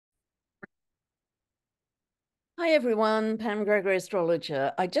Hi everyone, Pam Gregory,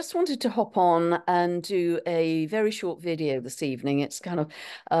 astrologer. I just wanted to hop on and do a very short video this evening. It's kind of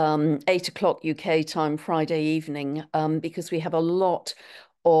 8 o'clock UK time, Friday evening, because we have a lot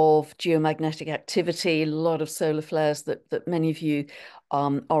of geomagnetic activity, a lot of solar flares that many of you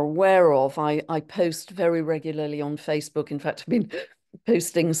are aware of. I post very regularly on Facebook. In fact, I've been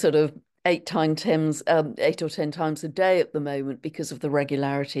posting sort of 8 or 10 times a day at the moment because of the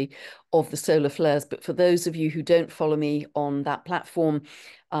regularity of the solar flares. But for those of you who don't follow me on that platform,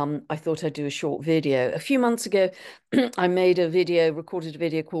 I thought I'd do a short video. A few months ago, I made a video, recorded a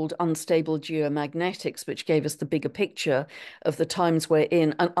video called Unstable Geomagnetics, which gave us the bigger picture of the times we're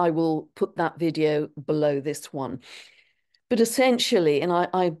in. And I will put that video below this one. But essentially, and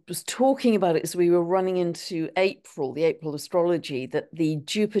I was talking about it as we were running into April, the April astrology, that the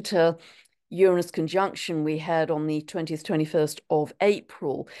Jupiter Uranus conjunction we had on the 20th, 21st of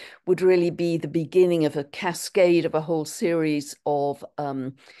April would really be the beginning of a cascade of a whole series of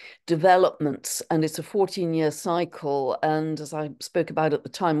developments. And it's a 14-year cycle. And as I spoke about at the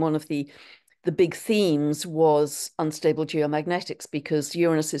time, one of the big themes was unstable geomagnetics, because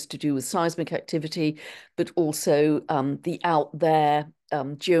Uranus is to do with seismic activity, but also the out there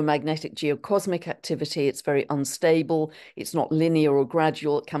geomagnetic, geocosmic activity. It's very unstable. It's not linear or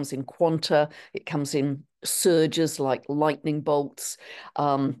gradual. It comes in quanta. It comes in surges like lightning bolts,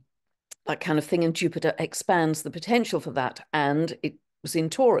 that kind of thing. And Jupiter expands the potential for that. And it was in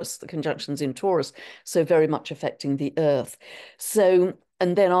Taurus, the conjunction's in Taurus, so very much affecting the Earth. So,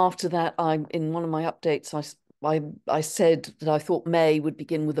 and then after that, in one of my updates, I said that I thought May would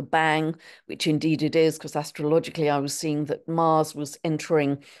begin with a bang, which indeed it is, because astrologically I was seeing that Mars was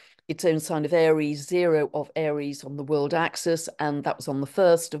entering its own sign of Aries, 0 of Aries on the world axis, and that was on the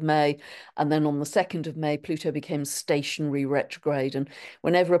 1st of May. And then on the 2nd of May, Pluto became stationary retrograde. And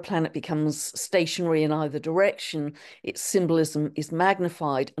whenever a planet becomes stationary in either direction, its symbolism is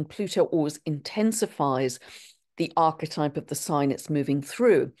magnified, and Pluto always intensifies the archetype of the sign it's moving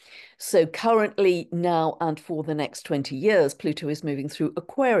through. So currently, now and for the next 20 years, Pluto is moving through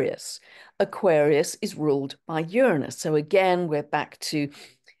Aquarius. Aquarius is ruled by Uranus. So again, we're back to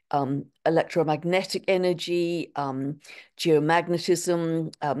electromagnetic energy,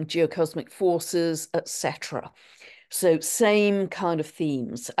 geomagnetism, geocosmic forces, etc. So same kind of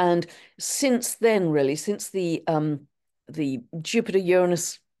themes. And since then, really, since the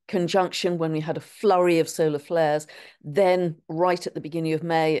Jupiter-Uranus conjunction, when we had a flurry of solar flares, then right at the beginning of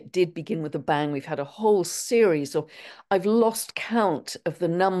May, it did begin with a bang. We've had a whole series of, I've lost count of the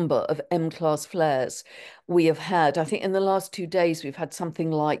number of M-class flares we have had. I think in the last 2 days, we've had something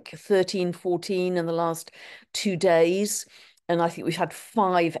like 13, 14 in the last 2 days. And I think we've had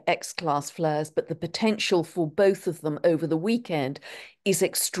 5 X-class flares, but the potential for both of them over the weekend is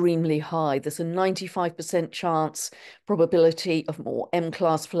extremely high. There's a 95% chance probability of more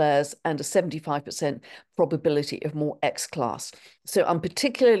M-class flares and a 75% probability of more X-class. So I'm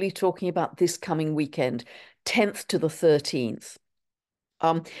particularly talking about this coming weekend, 10th to the 13th.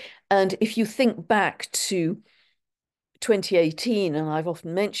 And if you think back to 2018, and I've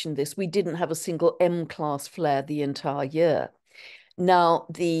often mentioned this, we didn't have a single M-class flare the entire year. Now,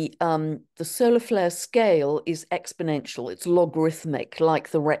 the solar flare scale is exponential. It's logarithmic,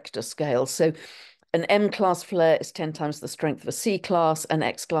 like the Richter scale. So an M-class flare is 10 times the strength of a C-class, and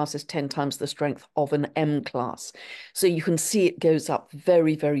X-class is 10 times the strength of an M-class. So you can see it goes up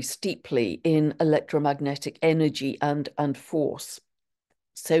very, very steeply in electromagnetic energy and force.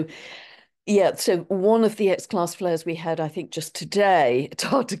 So yeah, so one of the X-class flares we had, I think just today, it's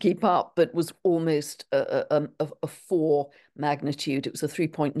hard to keep up, but was almost a 4 magnitude. It was a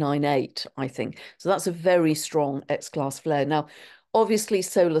 3.98, I think. So that's a very strong X-class flare. Now, obviously,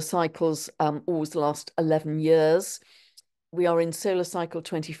 solar cycles always last 11 years. We are in solar cycle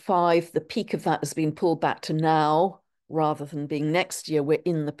 25. The peak of that has been pulled back to now, rather than being next year. We're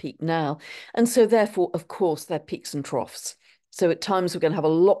in the peak now. And so therefore, of course, they're peaks and troughs. So at times we're going to have a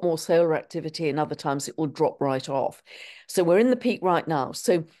lot more solar activity, and other times it will drop right off. So we're in the peak right now.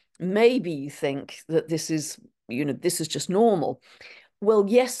 So maybe you think that this is, this is just normal. Well,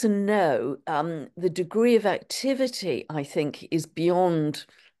 yes and no. The degree of activity, I think, is beyond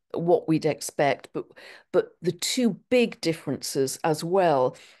what we'd expect. But the two big differences as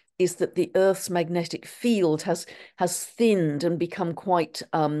well is that the Earth's magnetic field has thinned and become quite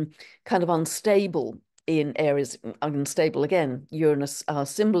kind of unstable in areas, unstable again, Uranus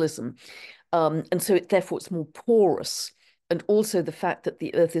symbolism. And so therefore it's more porous. and also the fact that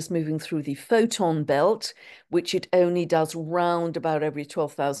the Earth is moving through the photon belt, which it only does round about every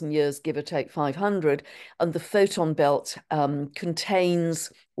 12,000 years, give or take 500. And the photon belt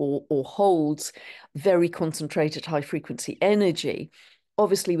contains or holds very concentrated high frequency energy.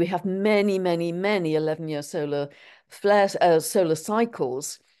 Obviously, we have many, many, many 11-year solar solar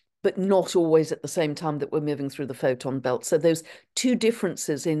cycles, but not always at the same time that we're moving through the photon belt. So those two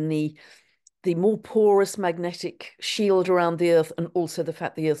differences in the more porous magnetic shield around the Earth, and also the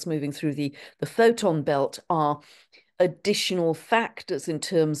fact the Earth's moving through the photon belt, are additional factors in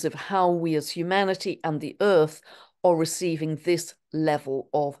terms of how we as humanity and the Earth are receiving this level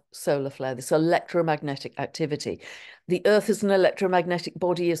of solar flare, this electromagnetic activity. The Earth is an electromagnetic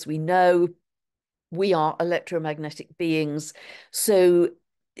body, as we know. We are electromagnetic beings. So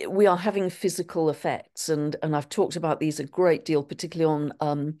we are having physical effects. And I've talked about these a great deal, particularly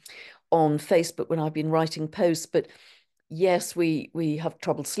on Facebook when I've been writing posts. But yes, we have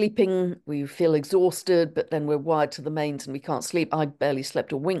trouble sleeping, we feel exhausted, but then we're wired to the mains and we can't sleep. I barely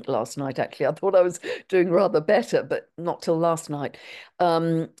slept a wink last night, actually. I thought I was doing rather better, but not till last night.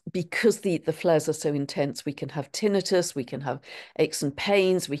 Because the flares are so intense, we can have tinnitus, we can have aches and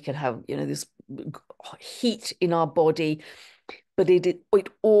pains, we can have, this heat in our body, but it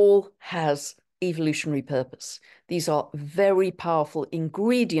all has evolutionary purpose. These are very powerful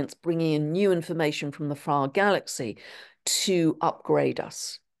ingredients bringing in new information from the far galaxy to upgrade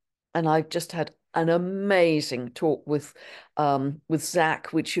us. And I've just had an amazing talk with Zach,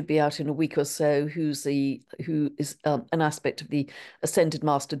 which should be out in a week or so, who is an aspect of the Ascended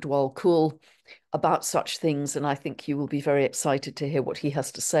Master Dwal Kul, about such things. And I think you will be very excited to hear what he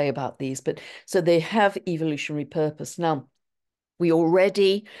has to say about these. But so they have evolutionary purpose. Now, we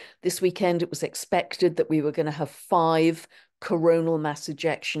already, this weekend, it was expected that we were going to have 5 coronal mass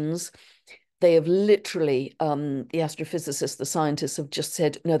ejections. They have literally, the astrophysicists, the scientists have just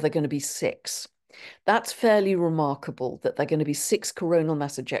said, no, they're going to be 6. That's fairly remarkable that they're going to be 6 coronal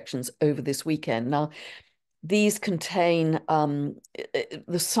mass ejections over this weekend. Now, these contain,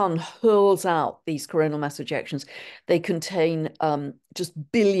 the sun hurls out these coronal mass ejections. They contain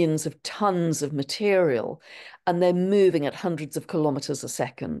just billions of tons of material, and they're moving at hundreds of kilometers a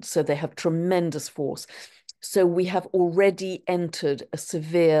second. So they have tremendous force. So we have already entered a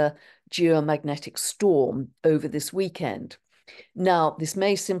severe geomagnetic storm over this weekend. Now, this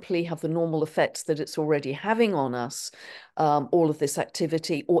may simply have the normal effects that it's already having on us, all of this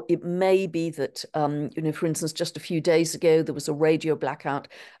activity, or it may be that, for instance, just a few days ago, there was a radio blackout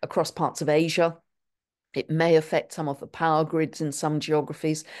across parts of Asia. It may affect some of the power grids in some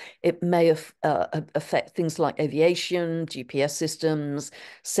geographies. It may affect things like aviation, GPS systems,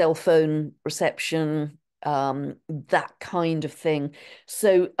 cell phone reception, that kind of thing.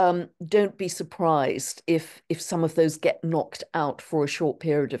 So don't be surprised if some of those get knocked out for a short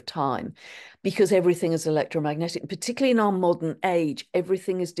period of time, because everything is electromagnetic. Particularly in our modern age,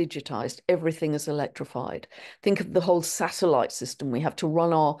 everything is digitized, everything is electrified. Think of the whole satellite system we have to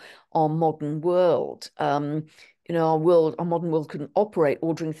run our modern world. Our modern world couldn't operate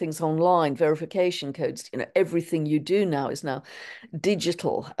ordering things online, verification codes, everything you do now is now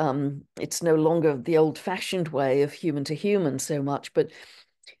digital. It's no longer the old-fashioned way of human to human so much, but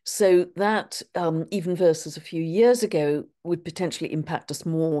so that even versus a few years ago would potentially impact us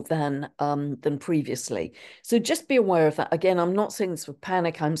more than previously. So just be aware of that. Again, I'm not saying this for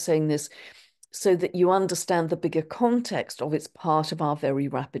panic. I'm saying this so that you understand the bigger context of it's part of our very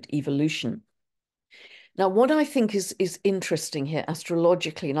rapid evolution. Now, what I think is interesting here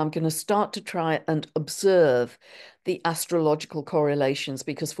astrologically, and I'm going to start to try and observe the astrological correlations,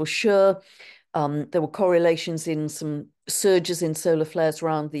 because for sure there were correlations in some surges in solar flares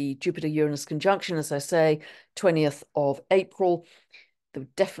around the Jupiter-Uranus conjunction, as I say, 20th of April. There was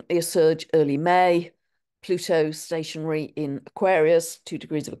definitely a surge early May. Pluto stationary in Aquarius, 2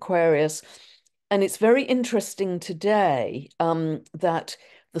 degrees of Aquarius. And it's very interesting today that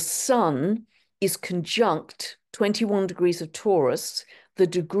the sun is conjunct 21 degrees of Taurus, the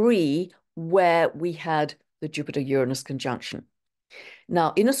degree where we had the Jupiter-Uranus conjunction.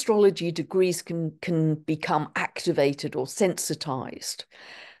 Now, in astrology, degrees can become activated or sensitized,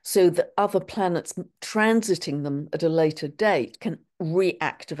 so that other planets transiting them at a later date can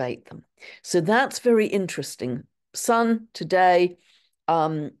reactivate them. So that's very interesting. Sun today,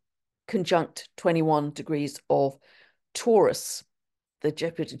 conjunct 21 degrees of Taurus, the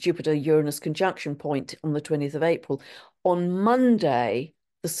Jupiter-Uranus conjunction point on the 20th of April. On Monday,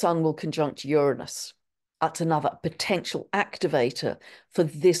 the sun will conjunct Uranus. That's another potential activator for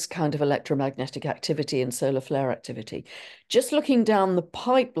this kind of electromagnetic activity and solar flare activity. Just looking down the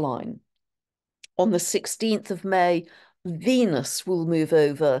pipeline, on the 16th of May, Venus will move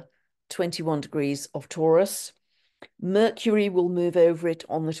over 21 degrees of Taurus. Mercury will move over it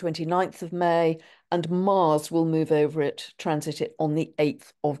on the 29th of May, and Mars will move over it, transit it on the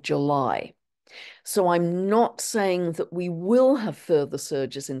 8th of July. So I'm not saying that we will have further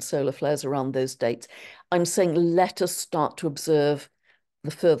surges in solar flares around those dates. I'm saying let us start to observe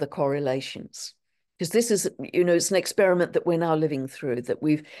the further correlations. Because this is, it's an experiment that we're now living through, that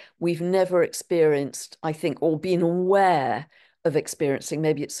we've never experienced, I think, or been aware of experiencing.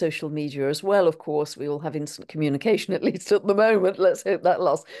 Maybe it's social media as well, of course. We all have instant communication, at least at the moment. Let's hope that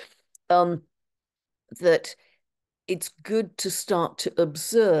lasts. That it's good to start to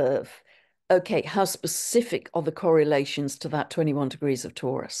observe, okay, how specific are the correlations to that 21 degrees of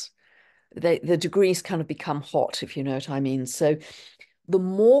Taurus? The degrees kind of become hot, if you know what I mean. So the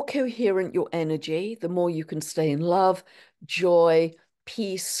more coherent your energy, the more you can stay in love, joy,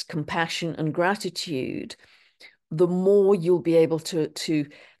 peace, compassion, and gratitude, the more you'll be able to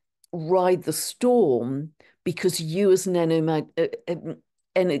ride the storm, because you as an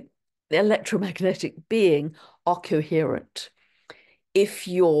electromagnetic being are coherent. If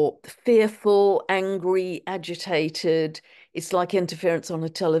you're fearful, angry, agitated, it's like interference on a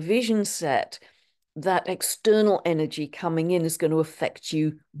television set. That external energy coming in is going to affect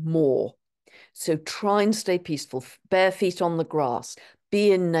you more. So try and stay peaceful, bare feet on the grass,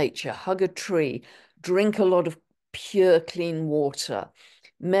 be in nature, hug a tree, drink a lot of pure, clean water,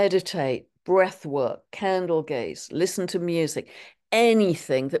 meditate, breath work, candle gaze, listen to music,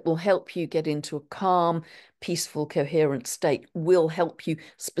 anything that will help you get into a calm, peaceful, coherent state will help you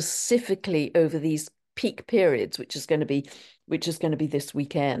specifically over these peak periods, which is going to be this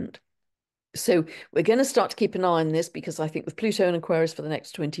weekend. So we're going to start to keep an eye on this, because I think with Pluto in Aquarius for the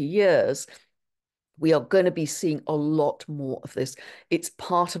next 20 years, we are going to be seeing a lot more of this. It's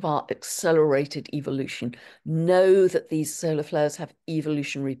part of our accelerated evolution. Know that these solar flares have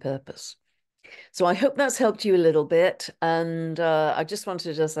evolutionary purpose. So I hope that's helped you a little bit. And I just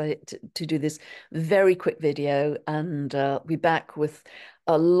wanted to do this very quick video, and be back with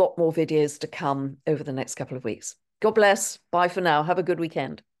a lot more videos to come over the next couple of weeks. God bless. Bye for now. Have a good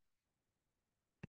weekend.